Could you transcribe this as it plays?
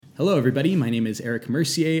Hello, everybody. My name is Eric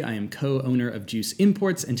Mercier. I am co-owner of Juice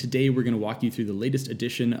Imports, and today we're going to walk you through the latest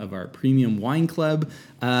edition of our Premium Wine Club.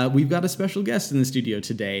 We've got a special guest in the studio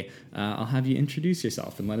today. I'll have you introduce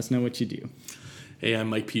yourself and let us know what you do. Hey,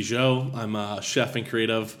 I'm Mike Pigeot. I'm a chef and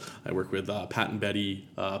creative. I work with Pat and Betty,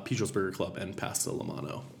 Pigeot's Burger Club, and Pasta La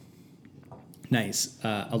Mano. Nice.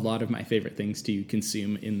 A lot of my favorite things to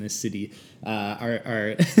consume in this city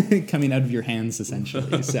are coming out of your hands,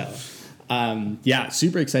 essentially. So,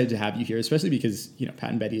 super excited to have you here, especially because,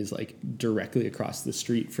 Pat and Betty is like directly across the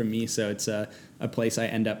street from me. So it's a place I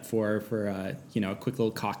end up for a quick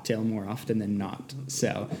little cocktail more often than not.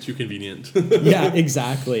 So too convenient. Yeah,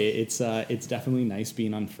 exactly. It's definitely nice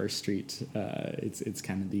being on First Street. It's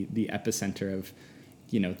kind of the epicenter of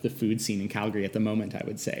the food scene in Calgary at the moment, I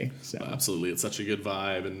would say. So absolutely, it's such a good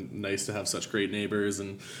vibe and nice to have such great neighbors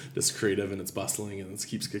and just creative, and it's bustling and it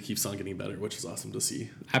keeps on getting better, which is awesome to see.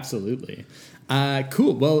 Absolutely.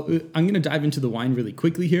 Cool. Well, I'm going to dive into the wine really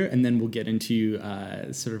quickly here, and then we'll get into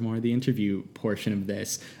sort of more of the interview portion of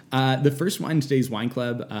this. The first wine in today's wine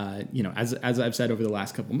club, as I've said over the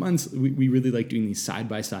last couple months, we really like doing these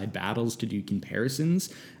side-by-side battles to do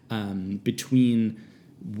comparisons between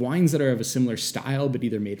wines that are of a similar style, but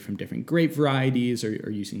either made from different grape varieties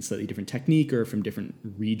or using slightly different technique or from different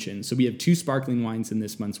regions. So we have 2 sparkling wines in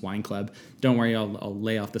this month's wine club. Don't worry, I'll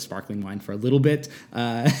lay off the sparkling wine for a little bit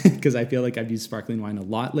because I feel like I've used sparkling wine a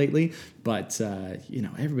lot lately, but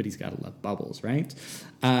everybody's got to love bubbles, right?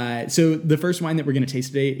 So the first wine that we're going to taste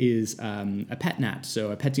today is a Pet Nat,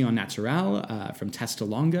 so a Pétillant Naturel from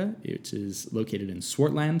Testalonga. It is located in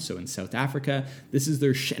Swartland, so in South Africa. This is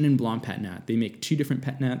their Chenin Blanc Pet Nat. They make 2 different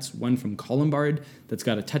Pet Nats, one from Colombard that's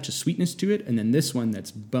got a touch of sweetness to it, and then this one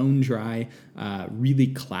that's bone dry, really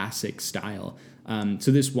classic style.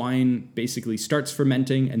 So this wine basically starts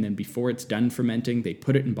fermenting, and then before it's done fermenting, they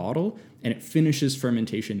put it in bottle, and it finishes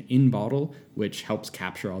fermentation in bottle, which helps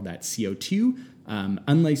capture all that CO2.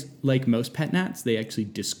 Unlike most Pet Nats, they actually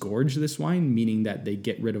disgorge this wine, meaning that they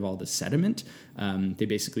get rid of all the sediment. They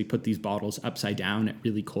basically put these bottles upside down at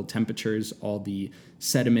really cold temperatures. All the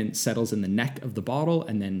sediment settles in the neck of the bottle,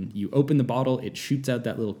 and then you open the bottle, it shoots out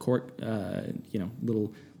that little cork,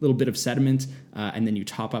 little bit of sediment, and then you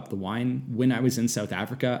top up the wine. When I was in South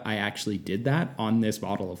Africa, I actually did that on this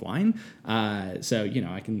bottle of wine. So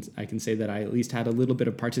I can say that I at least had a little bit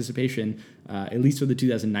of participation, at least for the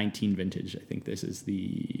 2019 vintage. I think this is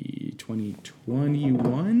the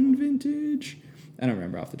 2021 vintage. I don't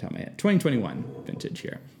remember off the top of my head. 2021 vintage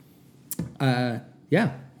here.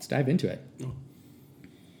 Let's dive into it.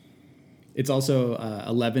 It's also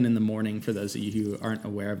 11 in the morning for those of you who aren't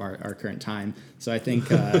aware of our current time. So I think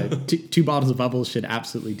 2 bottles of bubbles should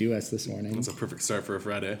absolutely do us this morning. That's a perfect start for a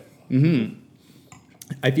Friday. Mm-hmm.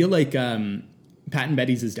 I feel like Pat and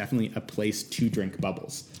Betty's is definitely a place to drink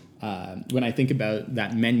bubbles. When I think about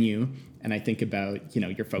that menu and I think about,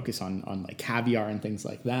 your focus on like caviar and things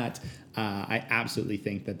like that, I absolutely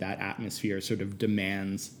think that atmosphere sort of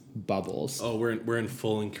demands bubbles. Oh, we're in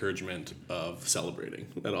full encouragement of celebrating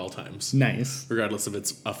at all times. Nice. Regardless if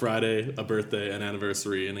it's a Friday, a birthday, an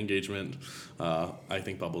anniversary, an engagement, I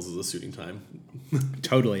think bubbles is a suiting time.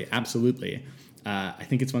 Totally, absolutely. I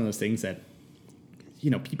think it's one of those things that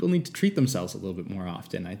people need to treat themselves a little bit more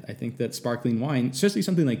often. I think that sparkling wine, especially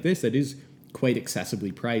something like this that is quite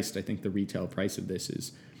accessibly priced. I think the retail price of this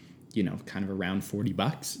is kind of around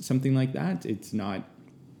 $40, something like that. It's not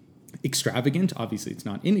extravagant. Obviously, it's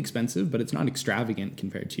not inexpensive, but it's not extravagant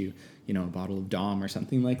compared to, a bottle of Dom or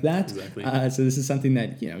something like that. Exactly. So this is something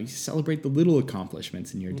that, you celebrate the little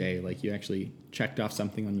accomplishments in your day. Like you actually checked off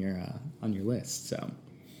something on your list. So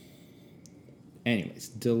anyways,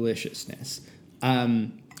 deliciousness.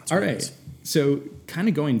 All right. Nice. So kind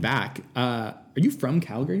of going back, are you from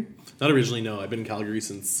Calgary? Not originally, no. I've been in Calgary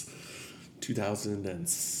since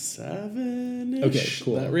 2007-ish, okay,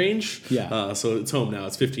 cool. That range. Yeah. So it's home now.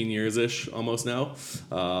 It's 15 years-ish almost now.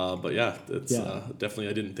 But yeah, it's definitely,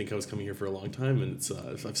 I didn't think I was coming here for a long time, and it's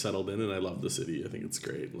I've settled in and I love the city. I think it's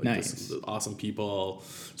great. Like, nice. Just awesome people,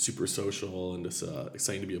 super social, and just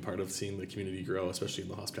exciting to be a part of seeing the community grow, especially in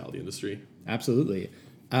the hospitality industry. Absolutely.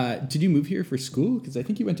 Did you move here for school? Because I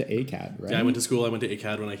think you went to ACAD, right? Yeah, I went to school. I went to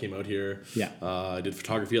ACAD when I came out here. Yeah. I did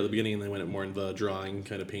photography at the beginning, and then went more in the drawing,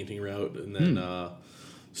 kind of painting route, and then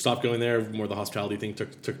stopped going there. More the hospitality thing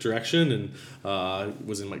took direction, and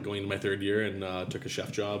was going into my 3rd year, and took a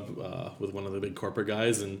chef job with one of the big corporate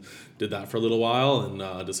guys, and did that for a little while, and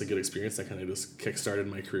just a good experience. That kind of just kickstarted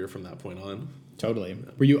my career from that point on. Totally.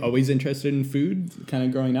 Were you always interested in food kind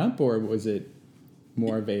of growing up, or was it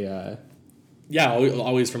more of a Yeah,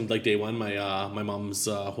 always from like day one. My mom's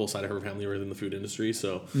whole side of her family were in the food industry,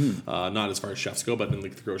 so not as far as chefs go, but in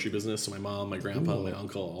like the grocery business. So my mom, my grandpa, my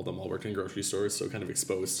uncle, all of them all worked in grocery stores, so kind of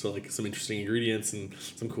exposed to like some interesting ingredients and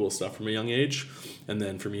some cool stuff from a young age. And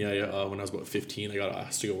then for me, when I was about 15, I got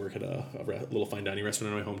asked to go work at a little fine dining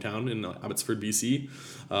restaurant in my hometown in Abbotsford, BC.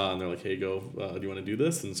 And they're like, "Hey, go. Do you want to do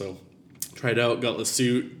this?" And so tried out, got the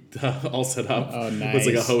suit all set up. Oh, nice. Was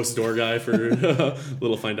like a host door guy for a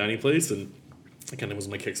little fine dining place, and that kind of was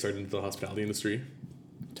my kickstart into the hospitality industry.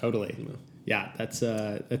 Totally. Yeah, that's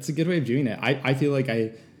a good way of doing it. I feel like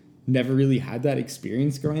I never really had that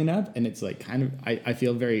experience growing up, and it's like kind of I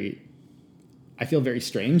feel very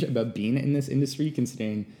strange about being in this industry,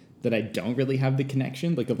 considering that I don't really have the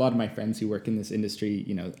connection. Like a lot of my friends who work in this industry,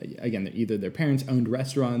 you know, again, either their parents owned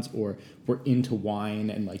restaurants or were into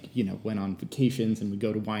wine and like, you know, went on vacations and would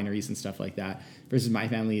go to wineries and stuff like that. Versus my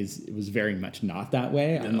family it was very much not that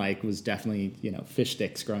way. Yeah. And like was definitely, you know, fish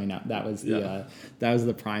sticks growing up. That was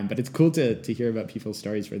the prime. But it's cool to hear about people's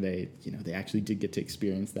stories where they, you know, they actually did get to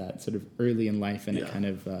experience that sort of early in life, and it kind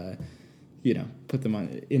of you know, put them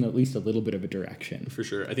in at least a little bit of a direction. For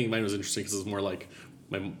sure. I think mine was interesting because it was more like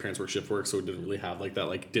my parents worked shift work, so we didn't really have like that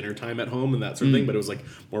like dinner time at home and that sort of thing, but it was like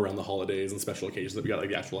more around the holidays and special occasions that we got like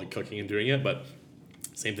the actual like cooking and doing it. But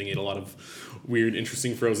same thing, ate a lot of weird,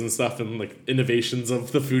 interesting frozen stuff and like innovations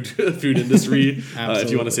of the food industry,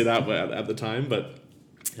 if you want to say that at the time. But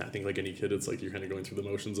yeah, I think like any kid, it's like you're kind of going through the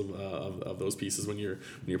motions of those pieces when your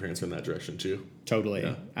parents are in that direction too. Totally.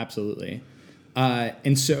 Yeah. Absolutely.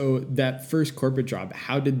 And so that first corporate job,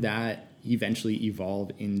 how did that eventually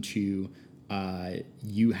evolve into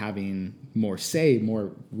you having more say,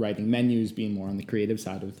 more writing menus, being more on the creative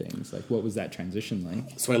side of things? Like, what was that transition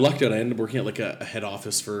like? So I lucked out. I ended up working at like a head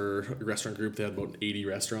office for a restaurant group. They had about 80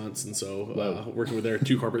 restaurants. And so working with their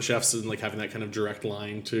 2 corporate chefs and like having that kind of direct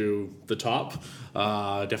line to the top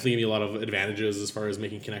definitely gave me a lot of advantages as far as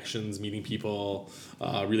making connections, meeting people,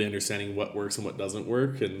 really understanding what works and what doesn't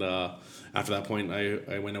work. And after that point,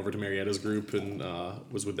 I went over to Marietta's group and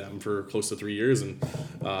was with them for close to 3 years, and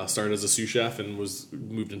started as a sous chef and was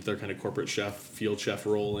moved into their kind of corporate chef, field chef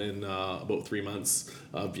role in about 3 months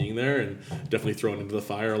of being there, and definitely thrown into the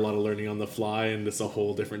fire, a lot of learning on the fly, and it's a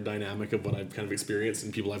whole different dynamic of what I've kind of experienced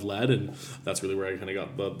and people I've led, and that's really where I kind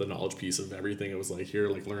of got the knowledge piece of everything. It was like, here,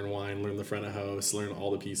 like learn wine, learn the front of house, learn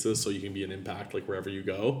all the pieces so you can be an impact like wherever you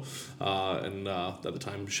go. And at the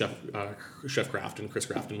time, Chef Crafton, Chris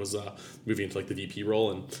Crafton was moving into like the VP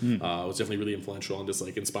role, and was definitely really influential and just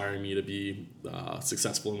like inspiring me to be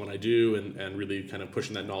successful in what I do, and really kind of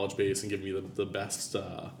pushing that knowledge base and giving me the best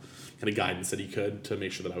kind of guidance that he could to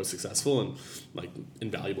make sure that I was successful. And like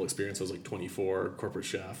invaluable experience. I was like 24, corporate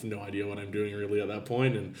chef, no idea what I'm doing really at that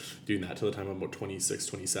point, and doing that till the time I'm about 26,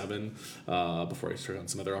 27 before I started on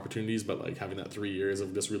some other opportunities. But like having that 3 years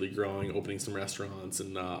of just really growing, opening some restaurants,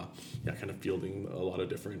 and kind of fielding a lot of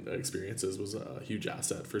different experiences was a huge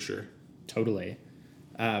asset for sure. Totally.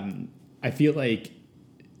 I feel like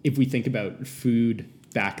if we think about food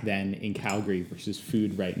back then in Calgary versus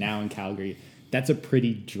food right now in Calgary, that's a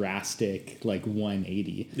pretty drastic like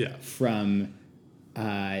 180 from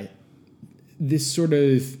this sort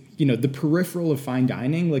of, you know, the peripheral of fine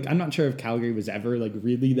dining. Like, I'm not sure if Calgary was ever like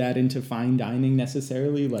really that into fine dining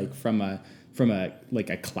necessarily, like from a like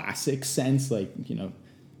a classic sense, like, you know,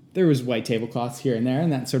 there was white tablecloths here and there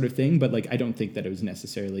and that sort of thing, but like I don't think that it was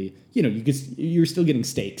necessarily, you know, you were still getting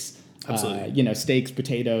steaks. Absolutely. You know, steaks,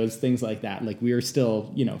 potatoes, things like that. Like we were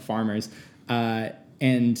still, you know, farmers.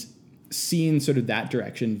 And seeing sort of that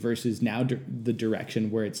direction versus now the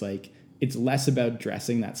direction where it's like, it's less about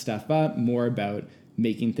dressing that stuff up, more about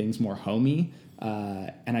making things more homey.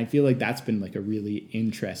 And I feel like that's been like a really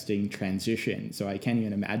interesting transition. So I can't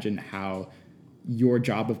even imagine how your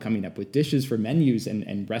job of coming up with dishes for menus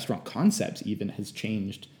and restaurant concepts even has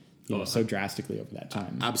changed, you know, so drastically over that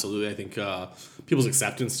time. Absolutely. I think people's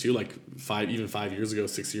acceptance too, like 5 years ago,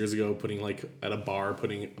 6 years ago, putting like at a bar,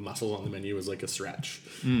 putting mussels on the menu was like a stretch.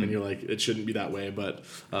 And you're like, it shouldn't be that way, but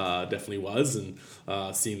definitely was.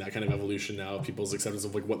 And seeing that kind of evolution now, people's acceptance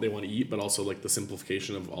of like what they want to eat, but also like the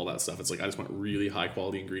simplification of all that stuff. It's like, I just want really high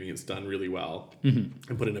quality ingredients done really well and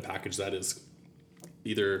put in a package that is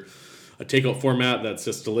either a takeout format that's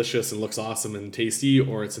just delicious and looks awesome and tasty,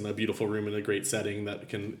 or it's in a beautiful room in a great setting that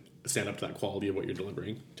can stand up to that quality of what you're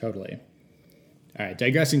delivering. Totally. All right,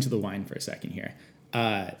 digressing to the wine for a second here.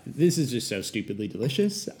 This is just so stupidly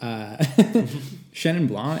delicious. Chenin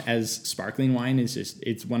Blanc as sparkling wine is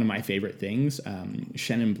it's one of my favorite things.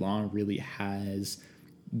 Chenin Blanc really has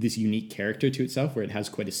this unique character to itself where it has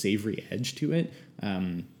quite a savory edge to it.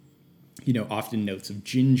 You know, often notes of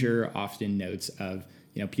ginger, often notes of,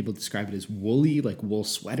 people describe it as woolly, like wool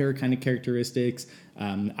sweater kind of characteristics.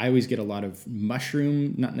 I always get a lot of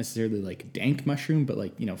mushroom, not necessarily like dank mushroom, but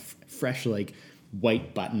like, fresh, like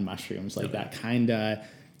white button mushrooms, like that kind of,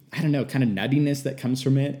 I don't know, kind of nuttiness that comes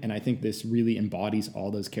from it. And I think this really embodies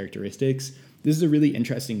all those characteristics. This is a really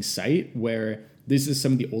interesting site where this is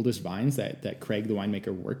some of the oldest vines that Craig, the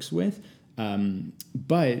winemaker, works with.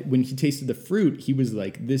 But when he tasted the fruit, he was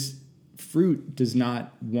like, this fruit does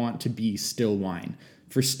not want to be still wine.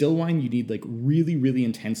 For still wine, you need like really, really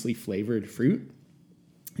intensely flavored fruit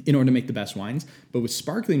in order to make the best wines. But with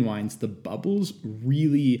sparkling wines, the bubbles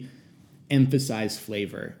really emphasize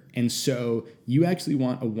flavor. And so you actually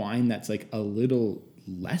want a wine that's like a little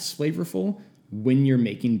less flavorful when you're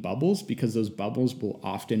making bubbles, because those bubbles will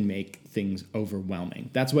often make things overwhelming.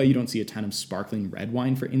 That's why you don't see a ton of sparkling red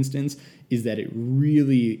wine, for instance, is that it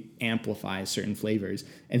really amplifies certain flavors.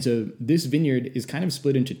 And so this vineyard is kind of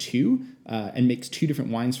split into two and makes two different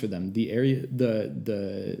wines for them.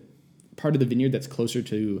 The part of the vineyard that's closer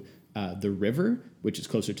to the river, which is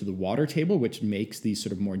closer to the water table, which makes these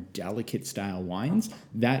sort of more delicate style wines,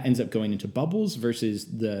 that ends up going into bubbles, versus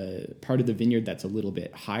the part of the vineyard that's a little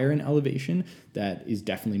bit higher in elevation, that is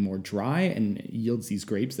definitely more dry and yields these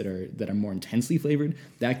grapes that are more intensely flavored,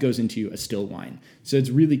 that goes into a still wine. So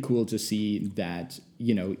it's really cool to see that,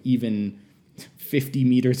 even 50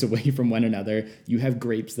 meters away from one another, you have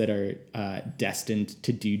grapes that are destined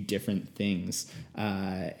to do different things.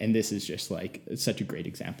 And this is just like such a great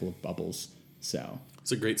example of bubbles. So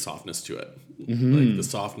it's a great softness to it. Mm-hmm. Like the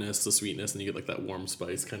softness, the sweetness, and you get like that warm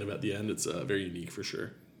spice kind of at the end. It's very unique for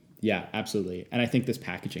sure. Yeah, absolutely. And I think this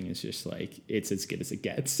packaging is just like, it's as good as it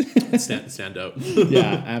gets. stand out.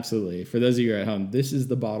 Yeah, absolutely. For those of you at home, this is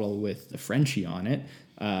the bottle with the Frenchie on it,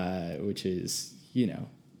 which is, I don't know.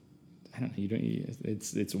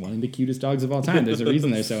 It's one of the cutest dogs of all time. There's a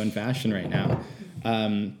reason they're so in fashion right now.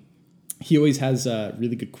 He always has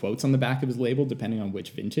really good quotes on the back of his label, depending on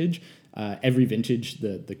which vintage. Every vintage,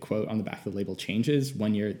 the quote on the back of the label changes.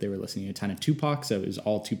 One year they were listening to a ton of Tupac, so it was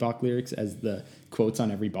all Tupac lyrics as the quotes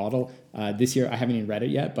on every bottle. This year I haven't even read it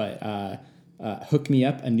yet, but "Hook Me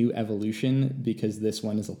Up, a New Evolution, because this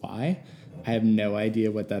one is a lie." I have no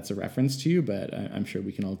idea what that's a reference to, but I'm sure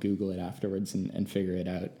we can all Google it afterwards and figure it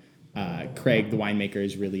out. Craig, the winemaker,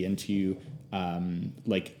 is really into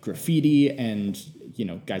like graffiti and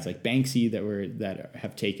guys like Banksy that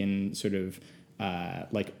have taken sort of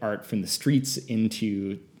like art from the streets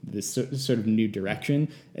into this sort of new direction,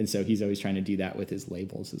 and so he's always trying to do that with his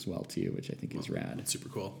labels as well too, which I think is rad. It's super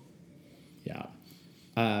cool. Yeah,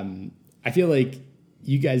 I feel like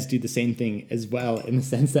you guys do the same thing as well, in the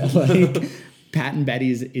sense that like Pat and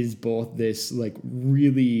Betty's is both this like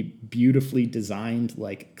really beautifully designed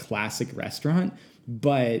like classic restaurant,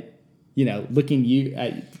 but looking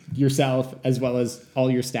at yourself as well as all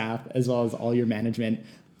your staff as well as all your management,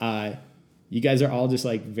 you guys are all just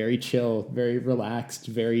like very chill, very relaxed,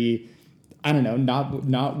 very, I don't know,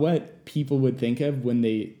 not what people would think of when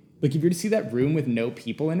they like, if you were to see that room with no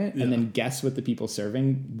people in it, and then guess what the people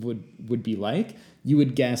serving would be like, you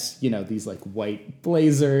would guess, these like white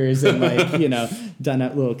blazers and like, done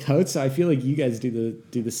up little coats. So I feel like you guys do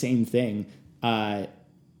the same thing.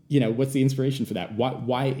 What's the inspiration for that?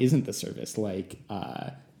 Why isn't the service like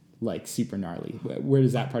super gnarly? Where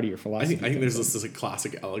does that part of your philosophy? I think there's this like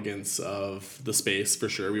classic elegance of the space for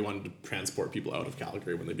sure. We wanted to transport people out of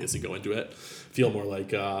Calgary when they basically go into it, feel more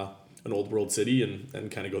like an old world city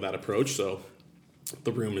and kind of go that approach. So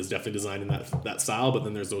the room is definitely designed in that style, but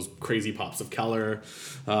then there's those crazy pops of color,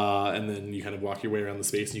 and then you kind of walk your way around the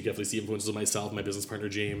space and you definitely see influences of myself, my business partner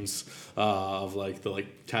James, of like the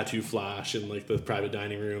like tattoo flash and like the private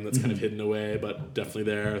dining room that's kind of hidden away, but definitely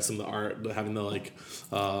there. Some of the art, having the like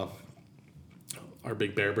our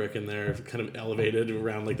big bear brick in there, kind of elevated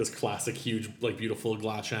around like this classic, huge, like beautiful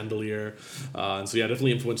glass chandelier. And so, yeah,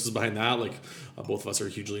 definitely influences behind that. Like both of us are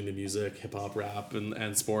hugely into music, hip hop, rap,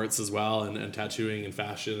 and sports as well, and tattooing and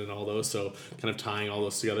fashion and all those. So kind of tying all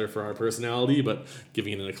those together for our personality, but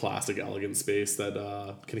giving it in a classic, elegant space that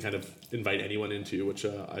can kind of invite anyone into, which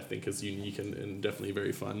I think is unique and definitely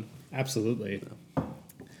very fun. Absolutely.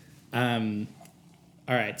 Yeah.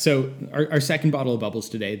 All right, so our second bottle of bubbles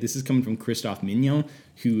today, this is coming from Christophe Mignon,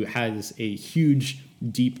 who has a huge,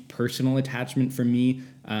 deep personal attachment for me.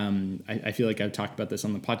 I feel like I've talked about this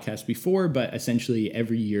on the podcast before, but essentially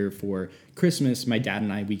every year for Christmas, my dad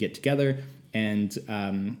and I, we get together, and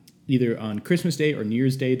either on Christmas Day or New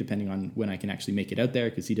Year's Day, depending on when I can actually make it out there,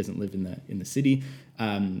 because he doesn't live in the city,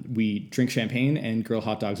 we drink champagne and grill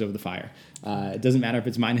hot dogs over the fire. It doesn't matter if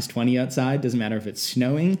it's -20 outside, doesn't matter if it's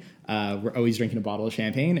snowing, we're always drinking a bottle of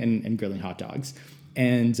champagne and grilling hot dogs.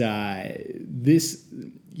 And this,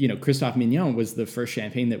 Christophe Mignon was the first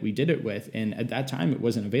champagne that we did it with. And at that time, it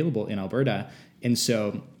wasn't available in Alberta. And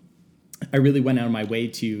so I really went out of my way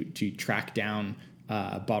to track down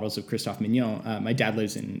bottles of Christophe Mignon. My dad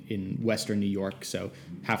lives in Western New York, so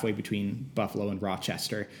halfway between Buffalo and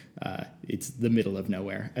Rochester. It's the middle of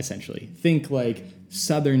nowhere, essentially. Think like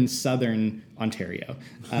southern Ontario,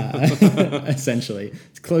 essentially.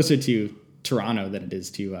 It's closer to Toronto than it is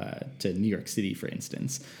to New York City, for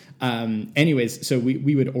instance. Anyways, so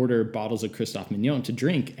we would order bottles of Christophe Mignon to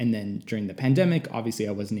drink, and then during the pandemic, obviously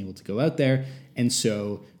I wasn't able to go out there, and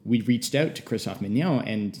so we reached out to Christophe Mignon,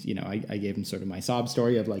 and I gave him sort of my sob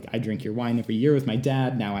story of like, I drink your wine every year with my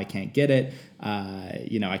dad. Now I can't get it.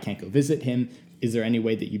 I can't go visit him. Is there any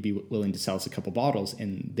way that you'd be willing to sell us a couple bottles?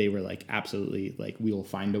 And they were like, absolutely, like, we will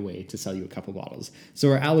find a way to sell you a couple bottles. So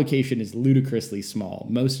our allocation is ludicrously small.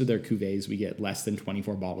 Most of their cuvées we get less than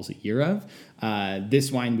 24 bottles a year of.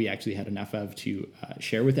 This wine we actually had enough of to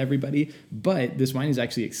share with everybody, but this wine is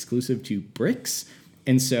actually exclusive to Brix.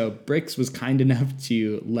 And so Brix was kind enough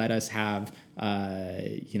to let us have,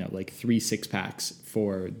 like 3 6-packs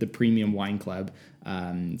for the Premium Wine Club,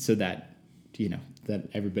 so that, that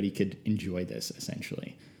everybody could enjoy this,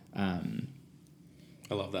 essentially. I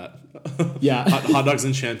love that. Yeah. hot dogs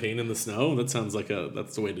and champagne in the snow. That sounds like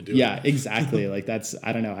that's the way to do it. Yeah, exactly. Like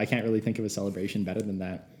I don't know. I can't really think of a celebration better than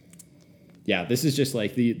that. Yeah, this is just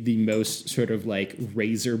like the most sort of like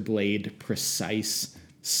razor blade precise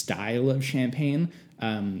style of champagne.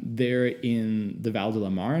 They're in the Val de la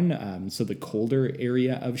Marne, so the colder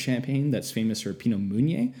area of Champagne that's famous for Pinot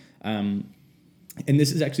Meunier. And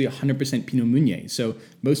this is actually 100% Pinot Meunier. So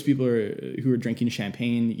most people who are drinking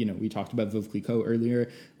champagne, we talked about Veuve Clicquot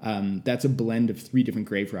earlier. That's a blend of 3 different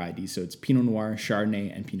grape varieties. So it's Pinot Noir,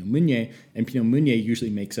 Chardonnay, and Pinot Meunier. And Pinot Meunier usually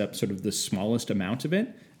makes up sort of the smallest amount of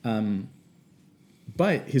it.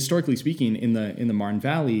 But historically speaking, in the Marne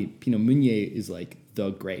Valley, Pinot Meunier is like the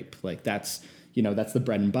grape. Like that's the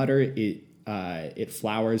bread and butter. It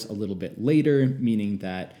flowers a little bit later, meaning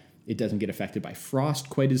that it doesn't get affected by frost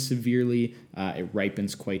quite as severely. It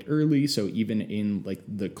ripens quite early. So even in like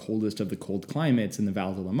the coldest of the cold climates in the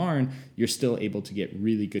Val de la Marne, you're still able to get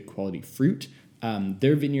really good quality fruit.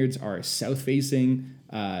 Their vineyards are south facing,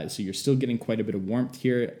 so you're still getting quite a bit of warmth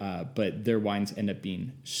here, but their wines end up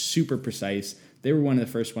being super precise. They were one of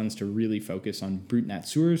the first ones to really focus on Brut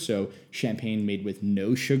Nature, so champagne made with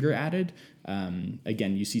no sugar added.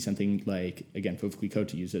 Again, you see something like, Veuve Clicquot,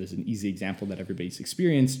 to use it as an easy example that everybody's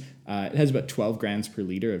experienced, it has about 12 grams per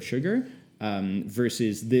liter of sugar,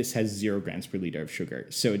 versus this has 0 grams per liter of sugar.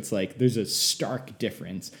 So it's like there's a stark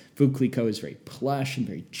difference. Veuve Clicquot is very plush and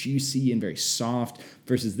very juicy and very soft,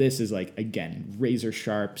 versus this is like, again, razor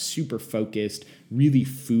sharp, super focused, really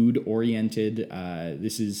food oriented.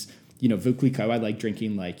 This is... Veuve Clicquot I like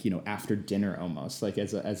drinking like, after dinner almost, like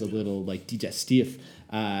as a little like digestif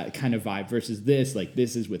kind of vibe, versus this, like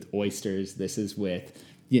this is with oysters, this is with,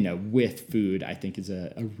 with food, I think is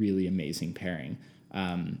a really amazing pairing.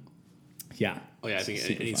 Yeah. Oh yeah, I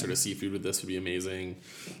think any sort of seafood with this would be amazing.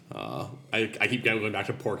 I keep going back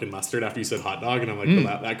to pork and mustard after you said hot dog, and I'm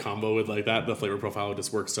like, that combo with like that, the flavor profile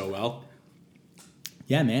just works so well.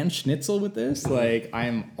 Yeah, man, schnitzel with this, like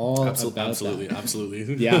I'm all about absolutely, that.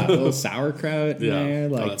 Absolutely. Yeah, a little sauerkraut in there,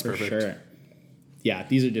 like that's for perfect. sure. Yeah,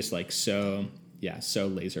 these are just like so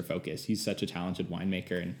laser focused. He's such a talented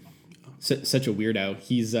winemaker and such a weirdo.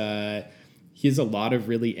 He has a lot of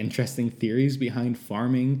really interesting theories behind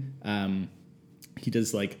farming. He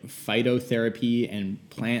does like phytotherapy and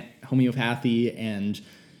plant homeopathy and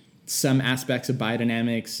some aspects of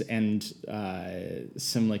biodynamics and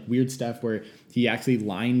some like weird stuff where he actually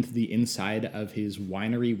lined the inside of his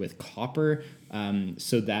winery with copper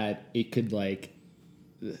so that it could like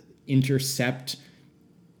intercept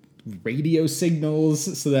radio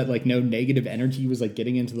signals so that like no negative energy was like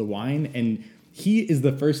getting into the wine. And he is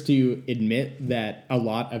the first to admit that a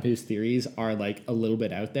lot of his theories are like a little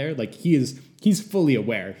bit out there. Like he's fully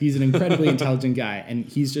aware. He's an incredibly intelligent guy, and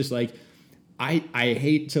he's just like, I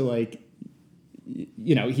hate to like,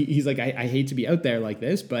 he's like, I hate to be out there like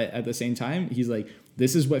this, but at the same time, he's like,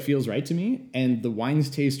 this is what feels right to me. And the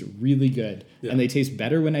wines taste really good. Yeah. And they taste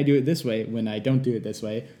better when I do it this way. When I don't do it this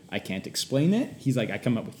way, I can't explain it. He's like, I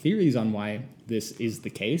come up with theories on why this is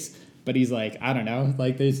the case. But he's like, I don't know,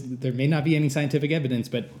 like there may not be any scientific evidence,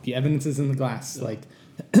 but the evidence is in the glass. Yeah. Like,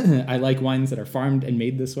 I like wines that are farmed and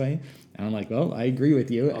made this way. And I'm like, well, I agree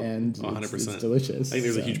with you, and 100%. it's delicious. I think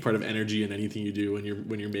there's a huge part of energy in anything you do when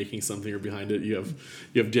you're making something or behind it. You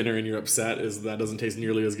have dinner and you're upset. That doesn't taste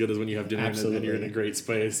nearly as good as when you have dinner and you're in a great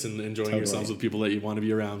space and enjoying yourselves with people that you want to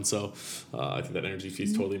be around. So I think that energy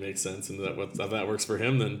feast totally makes sense, and if that works for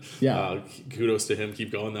him, then kudos to him.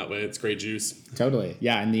 Keep going that way. It's great juice. Totally,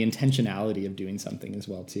 yeah, and the intentionality of doing something as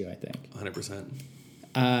well too. I think 100%.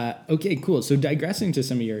 Okay, cool. So digressing to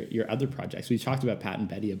some of your other projects, we talked about Pat and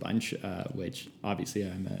Betty a bunch, which obviously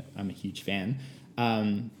I'm a huge fan.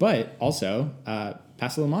 But also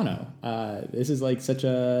Paso La Mano. This is like such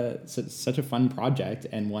a fun project,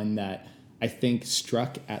 and one that I think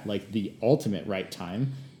struck at like the ultimate right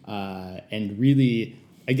time, and really,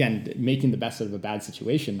 again, making the best out of a bad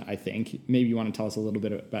situation. I think maybe you want to tell us a little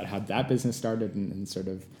bit about how that business started and sort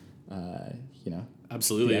of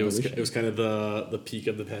Absolutely. It was kind of the peak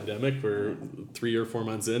of the pandemic. We're 3 or 4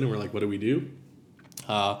 months in, and we're like, what do we do?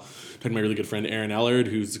 Talking to my really good friend Aaron Ellard,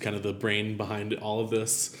 who's kind of the brain behind all of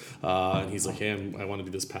this, and he's like, hey, I want to do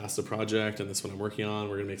this pasta project, and this is what I'm working on.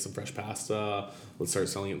 We're gonna make some fresh pasta. Let's start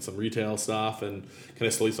selling it in some retail stuff, and kind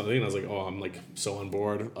of slowly starting. And I was like, oh, I'm like so on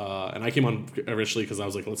board. And I came on initially because I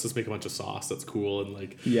was like, let's just make a bunch of sauce that's cool and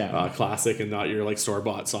like classic, and not your like store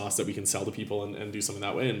bought sauce that we can sell to people and do something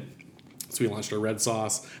that way. And so we launched our red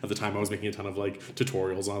sauce. At the time, I was making a ton of like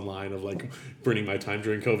tutorials online of like burning my time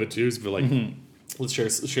during COVID too. But like, let's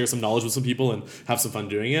share some knowledge with some people and have some fun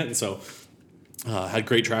doing it. And so had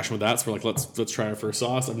great traction with that. So we're like, let's try our first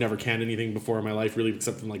sauce. I've never canned anything before in my life, really,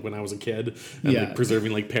 except from like when I was a kid, and like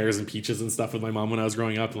preserving like pears and peaches and stuff with my mom when I was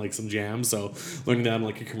growing up, and like some jams. So learning that on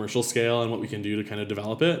like a commercial scale and what we can do to kind of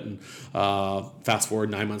develop it. And fast forward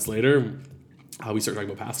 9 months later, we started talking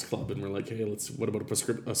about Pasta Club, and we're like, hey, what about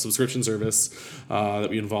a subscription service that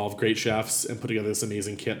we involve great chefs and put together this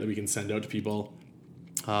amazing kit that we can send out to people.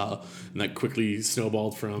 And that quickly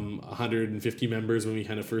snowballed from 150 members when we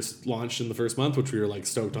kind of first launched in the first month, which we were like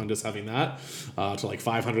stoked on just having that, to like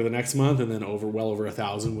 500 the next month, and then well over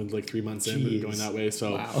 1,000 with like 3 months in and going that way.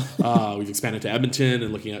 So we've expanded to Edmonton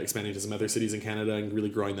and looking at expanding to some other cities in Canada and really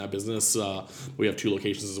growing that business. We have 2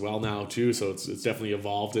 locations as well now too, so it's definitely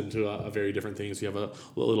evolved into a very different thing. So we have a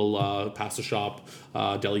little pasta shop,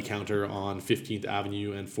 deli counter on 15th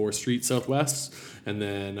Avenue and 4th Street Southwest, and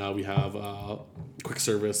then we have quick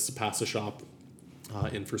service pasta shop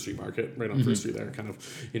in First Street Market, right on First Street there, kind of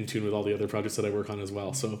in tune with all the other projects that I work on as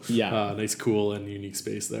well. So nice, cool, and unique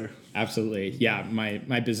space there. Absolutely. Yeah,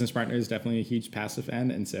 my business partner is definitely a huge pasta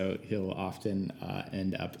fan, and so he'll often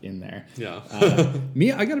end up in there. Yeah.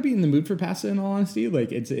 Me, I gotta be in the mood for pasta, in all honesty.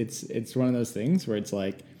 Like it's one of those things where it's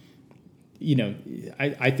like,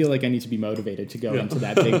 I feel like I need to be motivated to go into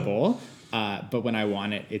that big bowl. But when I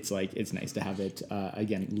want it, it's like, it's nice to have it,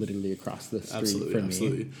 again, literally across the street for me.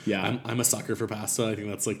 Absolutely. Yeah. I'm a sucker for pasta. I think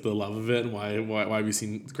that's like the love of it, and why we've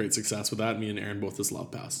seen great success with that. Me and Aaron both just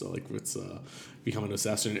love pasta. Like it's becoming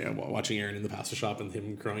obsessed, and watching Aaron in the pasta shop and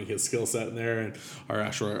him growing his skill set in there. And our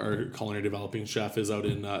culinary developing chef is out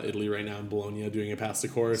in Italy right now in Bologna doing a pasta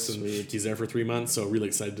course. Sweet. And he's there for 3 months. So really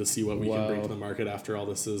excited to see what we can bring to the market after all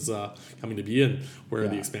this is coming to be, and where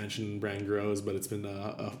the expansion brand grows. But it's been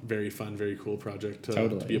a very fun, very cool project to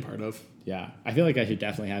be a part of. Yeah, I feel like I should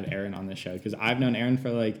definitely have Aaron on this show, because I've known Aaron for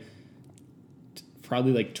like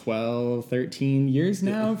probably like 12, 13 years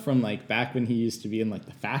now, from like back when he used to be in like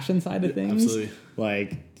the fashion side of things. Absolutely.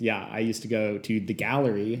 Like, I used to go to the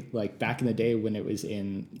gallery like back in the day when it was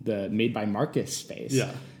in the Made by Marcus space.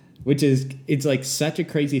 Yeah. Which it's like such a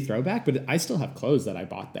crazy throwback, but I still have clothes that I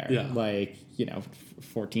bought there. Yeah. Like,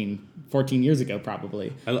 14 years ago,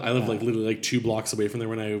 probably. I lived like literally like 2 blocks away from there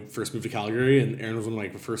when I first moved to Calgary, and Aaron was one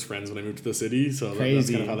of my first friends when I moved to the city. So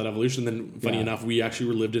that's kind of how that evolution. Then funny enough, we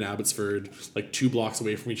actually lived in Abbotsford, like 2 blocks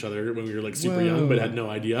away from each other when we were like super young, but had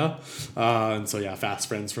no idea. And so fast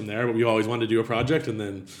friends from there. But we always wanted to do a project, and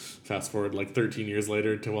then fast forward like 13 years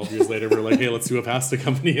later, 12 years later, we're like, hey, let's do a pasta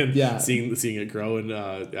company, and seeing it grow, and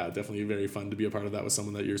definitely very fun to be a part of that with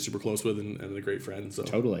someone that you're super close with and a great friend. So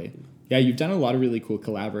totally. Yeah, you've done a lot of really cool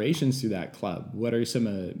collaborations through that club. What are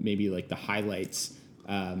some maybe like the highlights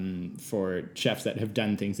for chefs that have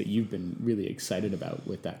done things that you've been really excited about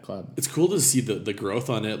with that club? It's cool to see the growth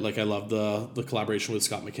on it. Like I love the collaboration with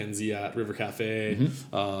Scott McKenzie at River Cafe.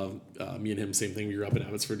 Me and him, same thing. We grew up in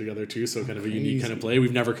Abbotsford together too, so kind of a unique kind of play.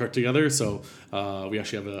 We've never cooked together, so we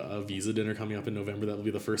actually have a Visa dinner coming up in November. That will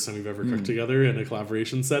be the first time we've ever cooked together in a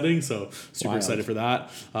collaboration setting, so super excited for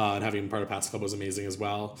that. And having him part of Pasta Club was amazing as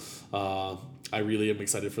well. I really am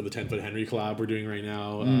excited for the 10 Foot Henry collab we're doing right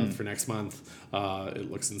now for next month. It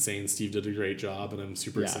looks insane. Steve did a great job, and I'm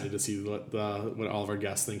super excited to see what all of our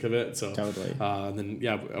guests think of it. So totally. And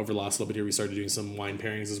then over the last little bit here, we started doing some wine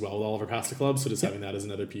pairings as well with all of our pasta clubs. So just having that as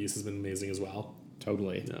another piece has been amazing as well.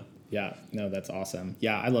 Totally. Yeah. Yeah. No, that's awesome.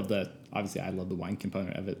 Yeah, I love the wine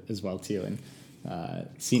component of it as well too, and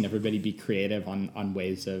seeing everybody be creative on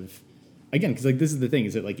ways of. Again, because like this is the thing,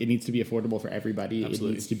 is that like it needs to be affordable for everybody.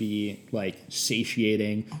 Absolutely. It needs to be like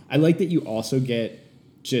satiating. I like that you also get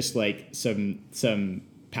just like some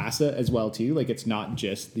pasta as well too. Like it's not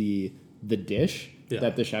just the dish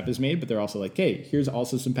that the chef has made, but they're also like, hey, here's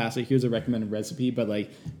also some pasta. Here's a recommended recipe. But like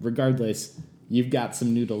regardless, you've got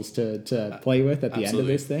some noodles to play with at the end of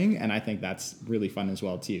this thing, and I think that's really fun as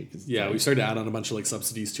well too. We started to add on a bunch of like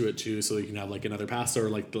subsidies to it too, so you can have like another pasta, or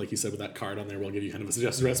like you said with that card on there, we'll give you kind of a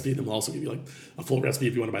suggested recipe, and then we'll also give you like a full recipe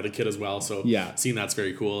if you want to buy the kit as well. So seeing that's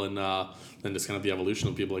very cool, and then just kind of the evolution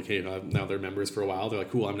of people like, hey, now they're members for a while. They're like,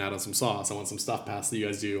 cool, I'm now on some sauce. I want some stuffed pasta. You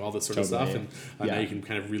guys do all this sort of stuff, and now you can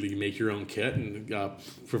kind of really make your own kit and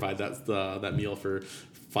provide that meal for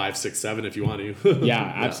 5, 6, 7 if you want to.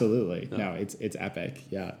 Absolutely. No, it's epic.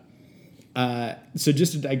 So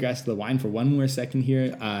just to digress the wine for one more second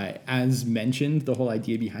here, as mentioned, the whole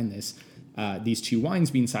idea behind this, these two wines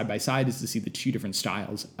being side by side, is to see the two different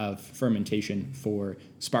styles of fermentation for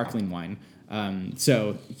sparkling wine.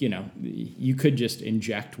 So, you could just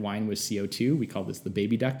inject wine with CO2. We call this the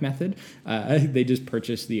baby duck method. They just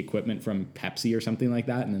purchase the equipment from Pepsi or something like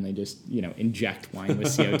that, and then they just, inject wine with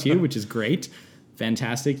CO2, which is great.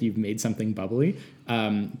 Fantastic. You've made something bubbly.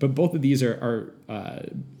 But both of these are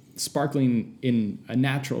sparkling in a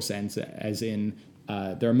natural sense, as in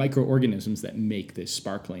there are microorganisms that make this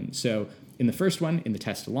sparkling. So in the first one, in the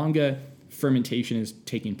Testa Longa, fermentation is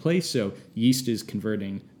taking place. So yeast is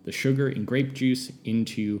converting the sugar in grape juice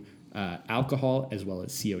into alcohol as well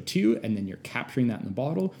as CO2, and then you're capturing that in the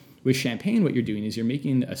bottle. With champagne, what you're doing is you're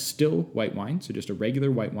making a still white wine, so just a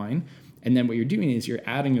regular white wine. And then what you're doing is you're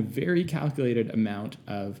adding a very calculated amount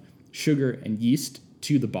of sugar and yeast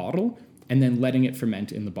to the bottle, and then letting it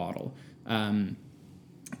ferment in the bottle.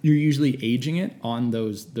 You're usually aging it on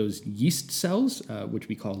those yeast cells, which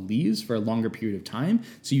we call lees, for a longer period of time.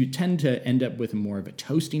 So you tend to end up with more of a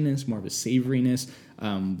toastiness, more of a savoriness.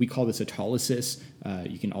 We call this autolysis.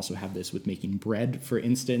 You can also have this with making bread, for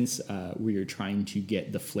instance, where you're trying to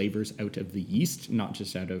get the flavors out of the yeast, not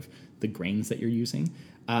just out of the grains that you're using.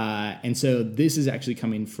 And so this is actually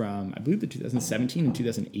coming from, I believe, the 2017 and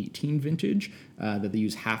 2018 vintage, that they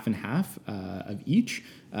use half and half of each.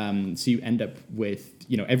 So you end up with,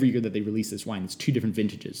 every year that they release this wine, it's two different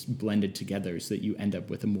vintages blended together, so that you end up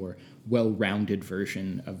with a more well-rounded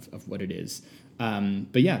version of what it is.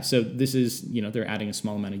 So this is, they're adding a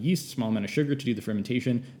small amount of yeast, small amount of sugar to do the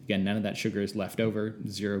fermentation. Again, none of that sugar is left over,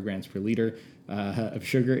 0 grams per liter of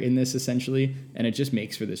sugar in this, essentially. And it just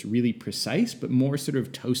makes for this really precise, but more sort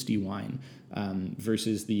of toasty wine,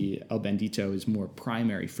 versus the El Bandito is more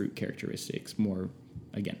primary fruit characteristics, more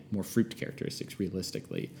fruit characteristics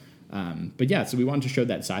realistically. So we wanted to show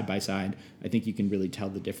that side by side. I think you can really tell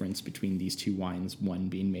the difference between these two wines, one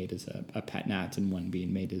being made as a Pet Nat and one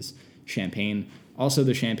being made as champagne. Also,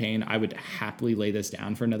 the champagne, I would happily lay this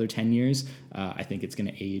down for another 10 years. I think it's going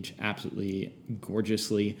to age absolutely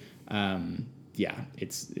gorgeously.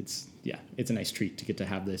 It's a nice treat to get to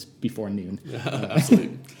have this before noon.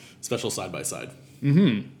 Absolutely. Special side by side.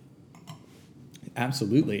 Mm-hmm.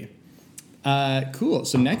 Absolutely. Cool.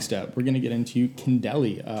 So next up, we're going to get into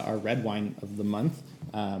Kindelly, our red wine of the month.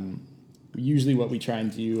 Usually what we try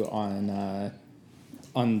and do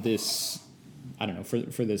on this, I don't know,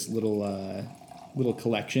 for this little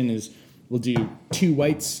collection is we'll do 2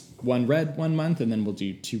 whites, 1 red 1 month, and then we'll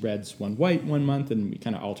do 2 reds, 1 white 1 month, and we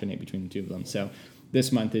kind of alternate between the two of them. So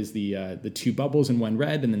this month is the 2 bubbles and 1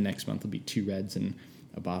 red, and the next month will be 2 reds and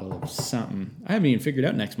a bottle of something. I haven't even figured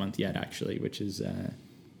out next month yet, actually, which is...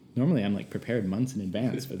 Normally I'm like prepared months in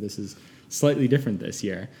advance, but this is slightly different this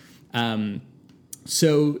year.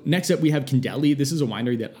 So next up we have Kindelly. This is a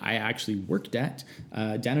winery that I actually worked at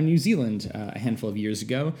down in New Zealand a handful of years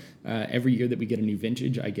ago. Every year that we get a new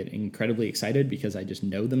vintage, I get incredibly excited because I just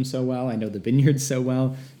know them so well. I know the vineyards so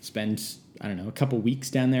well. Spend, a couple weeks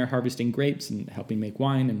down there harvesting grapes and helping make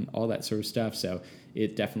wine and all that sort of stuff. So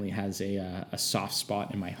it definitely has a soft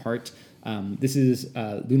spot in my heart. This is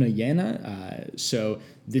Luna Llena. So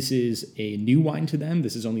this is a new wine to them.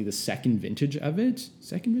 This is only the second vintage of it.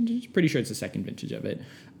 Second vintage? Pretty sure it's the second vintage of it.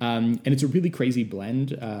 And it's a really crazy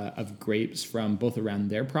blend of grapes from both around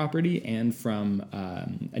their property and from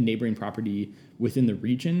a neighboring property within the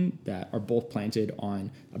region that are both planted on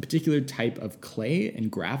a particular type of clay and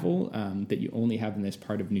gravel that you only have in this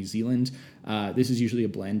part of New Zealand. This is usually a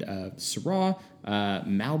blend of Syrah,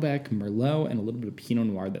 Malbec, Merlot, and a little bit of Pinot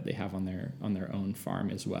Noir that they have on their own farm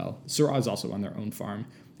as well. Syrah is also on their own farm.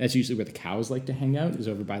 That's usually where the cows like to hang out, is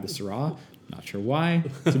over by the Syrah. Not sure why.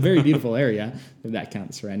 It's a very beautiful area, if that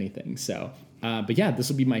counts for anything. So, but yeah, this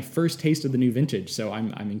will be my first taste of the new vintage, so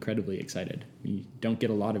I'm incredibly excited. You don't get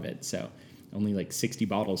a lot of it, so only like 60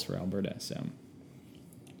 bottles for Alberta. So,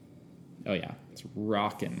 oh yeah, it's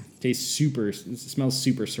rocking. Tastes super. It smells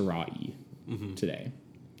super Syrah-y today.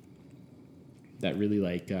 That really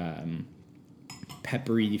like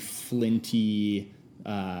peppery, flinty,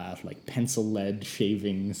 like pencil lead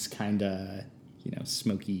shavings, kind of,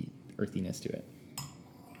 smoky earthiness to it.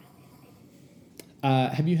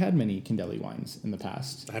 Have you had many Candeli wines in the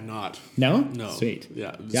past? I have not. No? No. Sweet.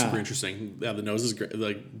 Yeah, super interesting. Yeah, the nose is great.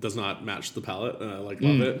 Like, does not match the palate. And I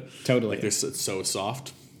love it. Totally. Like, it's so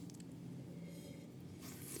soft.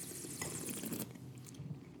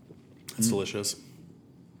 It's delicious.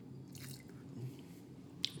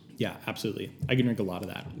 Yeah, absolutely. I can drink a lot of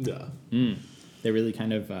that. Yeah. They really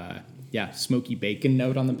kind of, smoky bacon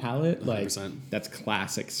note on the palate. 100%. Like, that's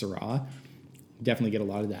classic Syrah. Definitely get a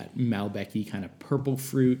lot of that Malbec-y kind of purple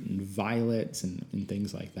fruit and violets and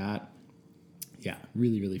things like that. Yeah,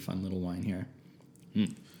 really, really fun little wine here.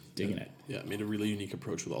 Digging it. Yeah, made a really unique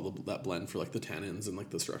approach with all that blend for like the tannins and like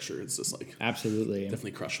the structure. It's just like absolutely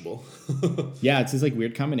definitely crushable. Yeah, it's this like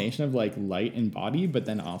weird combination of like light and body, but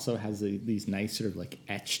then also has these nice sort of like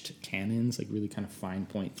etched tannins, like really kind of fine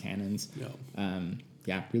point tannins.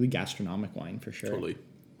 Yeah, really gastronomic wine for sure. Totally.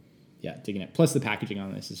 Yeah, digging it. Plus the packaging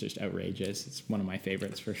on this is just outrageous. It's one of my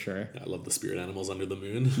favorites for sure. Yeah, I love the spirit animals under the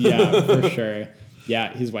moon. Yeah, for sure.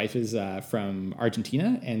 Yeah, his wife is from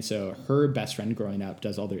Argentina, and so her best friend growing up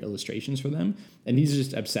does all their illustrations for them, and he's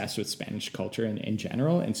just obsessed with Spanish culture in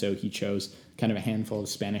general, and so he chose kind of a handful of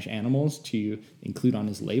Spanish animals to include on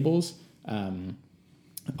his labels.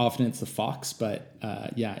 Often it's the fox, but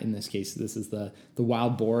in this case, this is the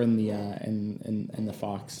wild boar and the and the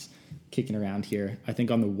fox kicking around here. I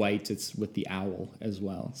think on the white, it's with the owl as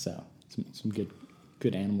well. So some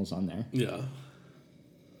good animals on there. Yeah.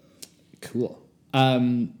 Cool.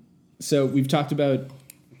 So we've talked about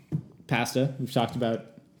pasta. We've talked about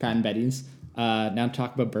Pat and Betty's. Now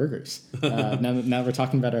talk about burgers. Now we're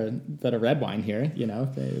talking about a red wine here.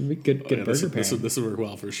 Good burger pairing. This would work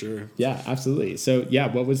well for sure. Yeah, absolutely. So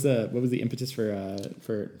what was the impetus for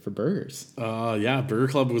burgers? Burger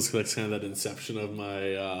Club was like kind of that inception of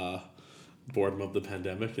my boredom of the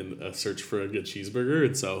pandemic and a search for a good cheeseburger.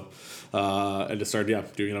 And so I just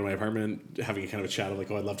started doing it in my apartment, having a kind of a chat of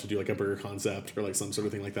like, I'd love to do like a burger concept or like some sort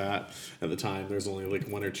of thing like that. At the time there's only like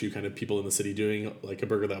one or two kind of people in the city doing like a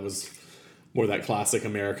burger that was more that classic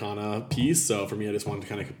Americana piece. So for me, I just wanted to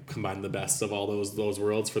kind of combine the best of all those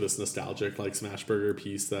worlds for this nostalgic like smash burger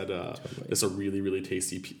piece that is a really, really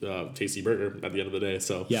tasty burger at the end of the day.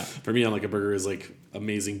 So for me, like a burger is like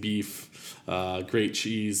amazing beef, great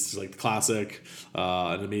cheese, like the classic,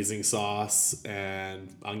 an amazing sauce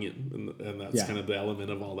and onion. And that's kind of the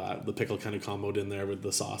element of all that. The pickle kind of comboed in there with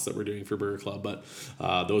the sauce that we're doing for Burger Club. But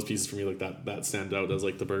those pieces for me, like that stand out as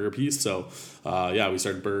like the burger piece. So we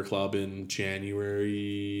started Burger Club in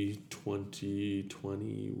January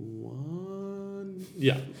 2021.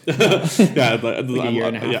 Yeah. A year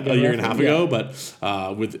and a half ago. But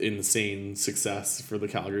with insane success for the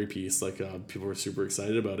Calgary piece, like people were super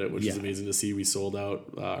excited about it, which is amazing to see. We sold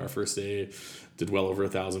out our first day, did well over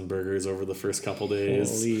 1,000 burgers over the first couple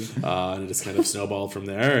days. And it just kind of snowballed from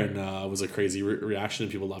there, and it was a crazy reaction.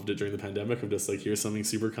 People loved it during the pandemic of just like, here's something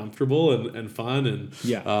super comfortable and fun, and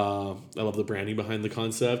I love the branding behind the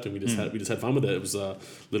concept, and we just had fun with it. It was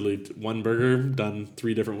literally one burger done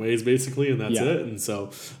 3 different ways basically, and that's it. And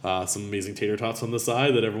so some amazing tater tots on the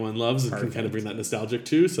side that everyone loves and can kind of bring that nostalgic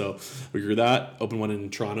too. So we grew that, opened one in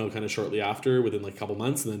Toronto kind of shortly after, within like a couple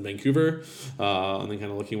months, and then Vancouver, and then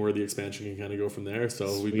kind of looking where the expansion can kind of go from there.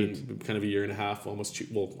 So we've been kind of a year and a half, almost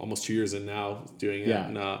 2 years in now doing it,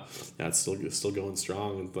 and it's still going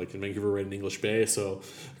strong. And like in Vancouver, right in English Bay, so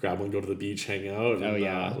grab one, go to the beach, hang out,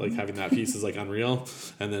 and like having that piece is like unreal.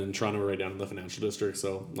 And then in Toronto, we're right down in the financial district,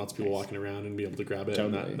 so lots of people walking around and be able to grab it,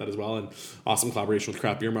 and that as well. And awesome collaboration with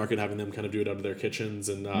Craft Beer Market, having them kind of do it out of their kitchens,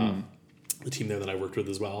 and the team there that I worked with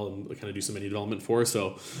as well and kind of do some menu development for.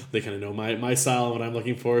 So they kind of know my style and what I'm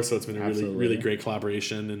looking for. So it's been a really great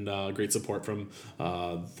collaboration and great support from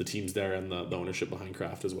the teams there and the ownership behind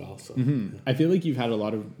Craft as well. So I feel like you've had a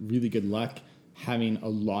lot of really good luck having a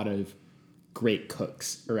lot of great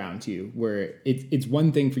cooks around you, where it's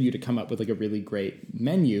one thing for you to come up with like a really great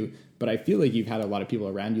menu, but I feel like you've had a lot of people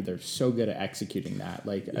around you that are so good at executing that.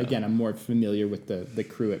 Like, again, I'm more familiar with the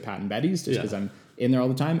crew at Pat and Betty's just because I'm in there all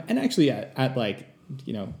the time. And actually at like,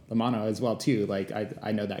 you know, Lamano as well too. Like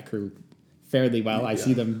I know that crew fairly well. I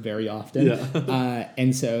see them very often.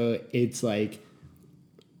 And so it's like,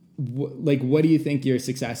 what do you think your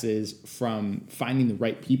success is from finding the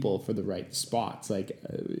right people for the right spots? Like,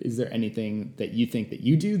 is there anything that you think that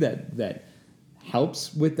you do that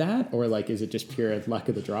helps with that, or like is it just pure luck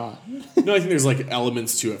of the draw? No, I think there's like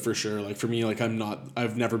elements to it for sure. Like for me, like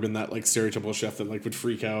I've never been that like stereotypical chef that like would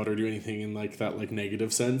freak out or do anything in like that like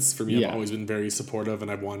negative sense. For me, I've always been very supportive, and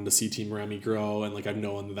I've wanted to see Team around me grow, and like I've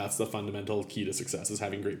known that that's the fundamental key to success is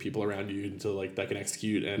having great people around you to like that can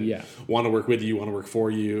execute and want to work with you, want to work for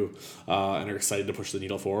you, and are excited to push the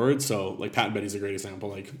needle forward. So like Pat and Betty's a great example.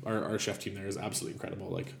 Like our chef team there is absolutely incredible.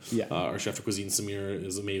 Like our chef de cuisine Samir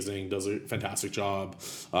is amazing, does a fantastic job,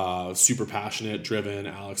 super passionate, driven.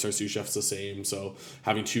 Alex, our sous chef's the same. So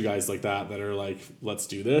having two guys like that are like, let's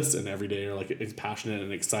do this, and every day are like passionate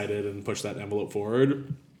and excited and push that envelope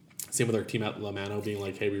forward. Same with our team at Lamano being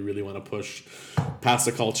like, hey, we really want to push past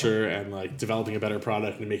the culture and like developing a better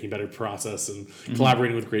product and making better process and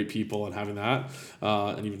collaborating with great people and having that.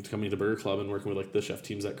 And even coming to Burger Club and working with like the chef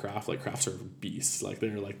teams at Craft. Like Crafts are beasts. Like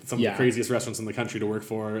they're like some of the craziest restaurants in the country to work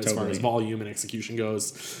for as far as volume and execution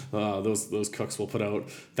goes. Those cooks will put out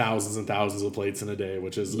thousands and thousands of plates in a day,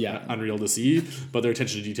 which is unreal to see. But their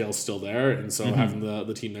attention to detail is still there. And so having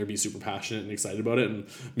the team there be super passionate and excited about it, and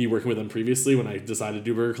me working with them previously when I decided to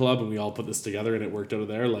do Burger Club, and we all put this together and it worked out of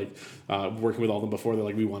there. Like working with all of them before, they're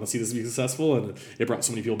like, we want to see this be successful, and it brought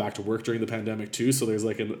so many people back to work during the pandemic too. So there's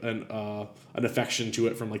like an affection to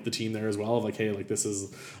it from like the team there as well, of like, hey, like this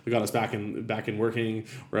is, we got us back in working.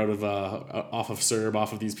 We're out of off of CERB,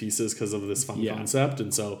 off of these pieces because of this fun concept.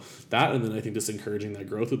 And so that, and then I think just encouraging that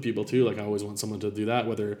growth with people too. Like I always want someone to do that,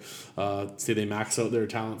 whether say they max out their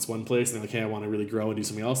talents one place and they're like, hey, I want to really grow and do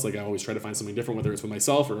something else. Like I always try to find something different, whether it's with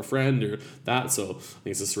myself or a friend or that. So I think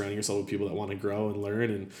it's just surrounding yourself with people that want to grow and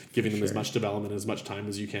learn, and giving them as much development, as much time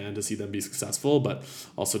as you can to see them be successful, but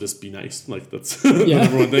also just be nice. Like that's the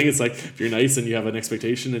number one thing. It's like if you're nice and you have an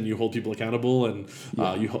expectation and you hold people accountable and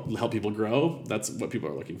you help people grow, that's what people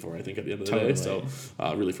are looking for, I think, at the end of the day. So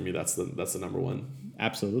really for me, that's the number one.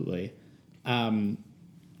 Absolutely.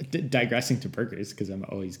 Digressing to burgers, because I'm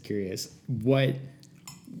always curious, what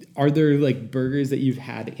are there like burgers that you've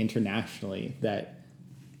had internationally that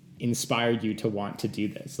inspired you to want to do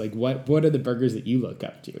this? Like what are the burgers that you look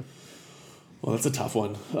up to? Well, that's a tough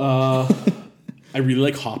one. I really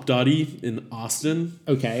like Hop Dotty in Austin.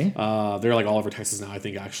 Okay. They're like all over Texas now, I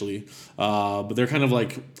think, actually. But they're kind of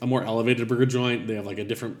like a more elevated burger joint. They have like a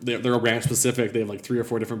different, they're a ranch specific. They have like 3 or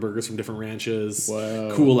 4 different burgers from different ranches.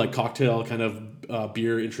 Whoa. Cool, like cocktail kind of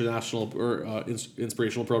beer international or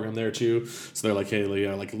inspirational program there too. So they're like, hey,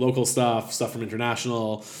 like local stuff from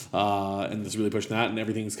international, and just really pushing that. And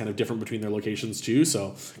everything's kind of different between their locations too.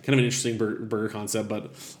 So kind of an interesting burger concept.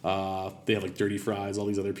 But they have like dirty fries, all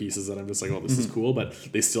these other pieces that I'm just like, oh, this is cool. But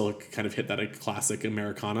they still kind of hit that classic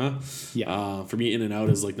Americana. For me, In-N-Out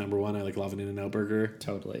is like number one. I like love an In-N-Out burger.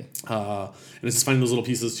 Totally. And it's just finding those little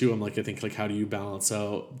pieces too. I'm like, I think like, how do you balance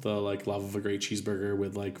out the like love of a great cheeseburger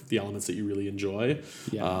with like the elements that you really enjoy?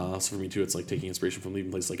 So for me too, it's like taking inspiration from even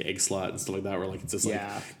places like Egg Slut and stuff like that, where like it's just like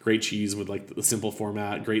great cheese with like the simple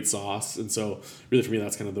format, great sauce. And so really for me,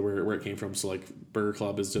 that's kind of where it came from. So like Burger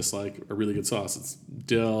Club is just like a really good sauce. It's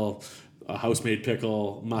dill, a house-made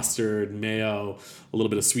pickle, mustard, mayo, a little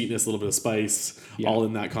bit of sweetness, a little bit of spice, all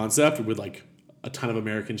in that concept with like a ton of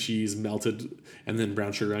American cheese melted, and then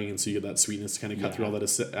brown sugar onions, so you get that sweetness to kind of cut through all that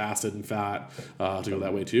acid and fat to go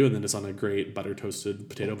that way too. And then it's on a great butter toasted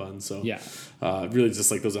potato bun. So really just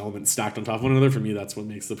like those elements stacked on top of one another. For me, that's what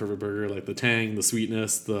makes the perfect burger. Like the tang, the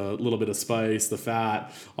sweetness, the little bit of spice, the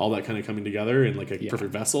fat, all that kind of coming together in like a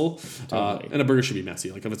perfect vessel. And a burger should be messy.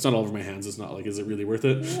 Like if it's not all over my hands, it's not like, is it really worth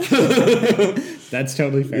it? That's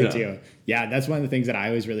totally fair too. Yeah, that's one of the things that I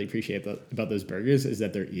always really appreciate about those burgers is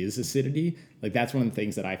that there is acidity. Like that's one of the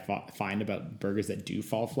things that I find about burgers that do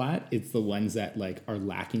fall flat. It's the ones that like are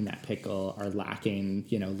lacking that pickle, are lacking,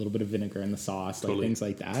 a little bit of vinegar in the sauce, like things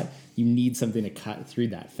like that. You need something to cut through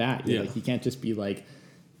that fat. Like you can't just be like,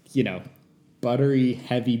 buttery,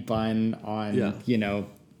 heavy bun on,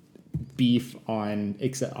 beef on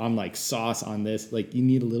like sauce on this. Like you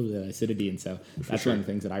need a little bit of acidity, and so that's one of the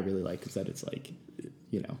things that I really like is that it's like,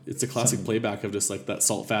 it's a classic playback of just like that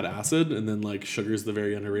salt, fat, acid, and then like sugar's the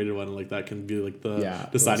very underrated one. And like that can be like the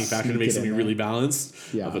deciding factor to make something really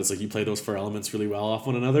balanced. Yeah. But it's like you play those four elements really well off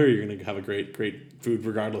one another, you're going to have a great food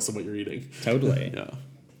regardless of what you're eating. Totally. Yeah.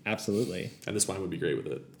 Absolutely. And this wine would be great with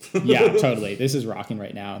it. Yeah, totally. This is rocking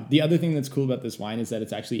right now. The other thing that's cool about this wine is that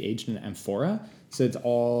it's actually aged in amphora. So it's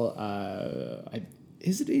all,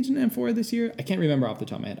 is it aged in amphora this year? I can't remember off the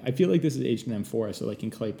top of my head. I feel like this is aged in amphora, so like in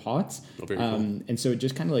clay pots. Oh, very cool. And so it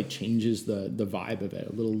just kind of like changes the vibe of it.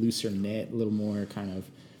 A little looser knit, a little more kind of,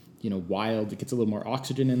 wild. It gets a little more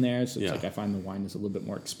oxygen in there. So it's like I find the wine is a little bit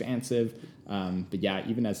more expansive. But yeah,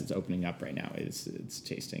 even as it's opening up right now, it's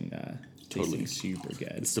tasting totally super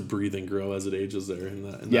good. It's to breathe and grow as it ages there in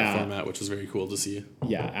that format, which is very cool to see.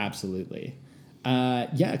 Yeah, absolutely.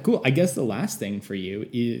 Cool. I guess the last thing for you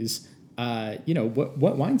is,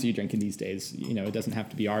 what wines are you drinking these days? It doesn't have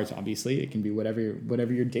to be ours, obviously. It can be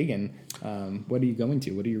whatever you're digging. What are you going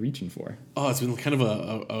to? What are you reaching for? Oh, it's been kind of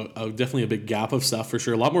a definitely a big gap of stuff for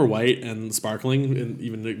sure. A lot more white and sparkling, and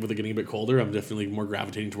even with it getting a bit colder, I'm definitely more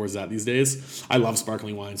gravitating towards that these days. I love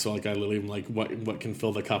sparkling wine, so like I literally am like, what can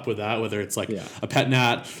fill the cup with that? Whether it's like a pet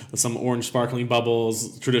nat, some orange sparkling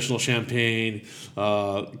bubbles, traditional champagne,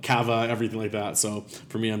 cava, everything like that. So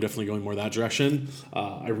for me, I'm definitely going more that direction.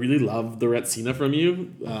 I really love the Retsina from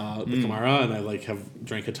you, the Camara, and I like have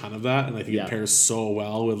drank a ton of that, and I think it pairs so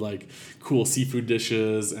well with like cool seafood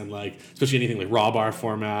dishes and like especially anything like raw bar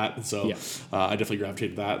format. And so I definitely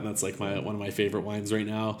gravitate to that, and that's like one of my favorite wines right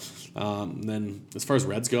now. And then as far as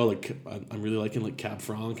reds go, like I'm really liking like Cab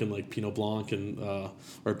Franc and like Pinot Blanc and the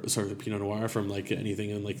Pinot Noir from like anything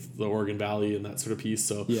in like the Oregon Valley and that sort of piece.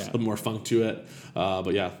 So a little more funk to it.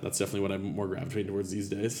 But yeah, that's definitely what I'm more gravitating towards these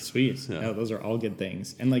days. Sweet. Yeah. No, those are all good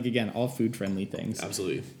things. And like, again, all food friendly things.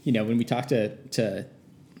 Absolutely. When we talk to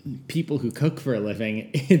people who cook for a living,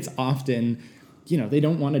 it's often, they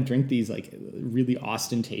don't want to drink these like really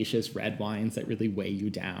ostentatious red wines that really weigh you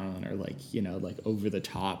down, or like, like over the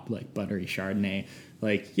top, like buttery Chardonnay.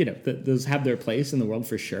 Like, those have their place in the world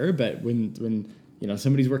for sure. But when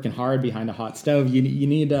somebody's working hard behind a hot stove, you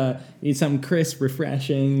need something crisp,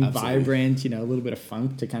 refreshing, vibrant, a little bit of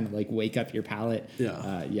funk to kind of like wake up your palate.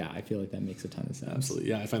 I feel like that makes a ton of sense. Absolutely.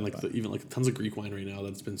 Yeah, I find like even like tons of Greek wine right now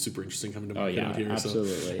that's been super interesting coming to market out here.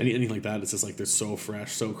 Absolutely. So anything like that, it's just like they're so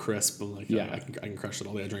fresh, so crisp. I'm like, I can crush it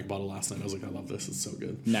all day. I drank a bottle last night. I was like, I love this. It's so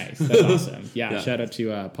good. Nice. That's awesome. Shout out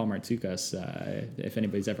to Paul Martsoukas. If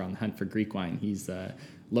anybody's ever on the hunt for Greek wine, he's the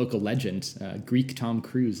local legend, Greek Tom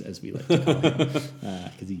Cruise, as we like to call him,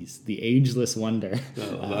 because he's the ageless wonder. I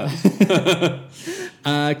love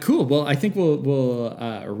that. Cool. Well, I think we'll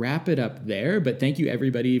wrap it up there. But thank you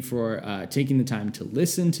everybody for taking the time to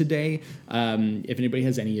listen today. If anybody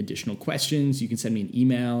has any additional questions, you can send me an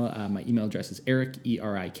email. My email address is Eric,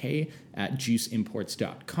 ERIK,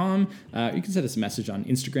 @juiceimports.com. You can send us a message on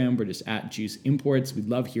Instagram. We're just @juiceimports. We'd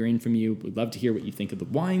love hearing from you. We'd love to hear what you think of the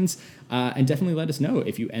wines, and definitely let us know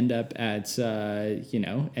if you end up at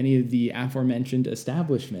any of the aforementioned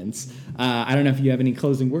establishments. I don't know if you have any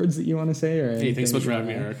closing words that you want to say, or hey, thanks so much for having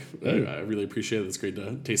me, Eric. I really appreciate it. It's great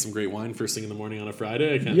to taste some great wine first thing in the morning on a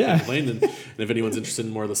Friday. I can't complain. And if anyone's interested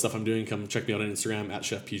in more of the stuff I'm doing, come check me out on Instagram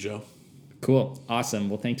 @Chef Pigeot. Cool. Awesome.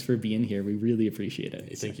 Well, thanks for being here. We really appreciate it.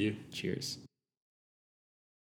 Hey, thank you. Cheers.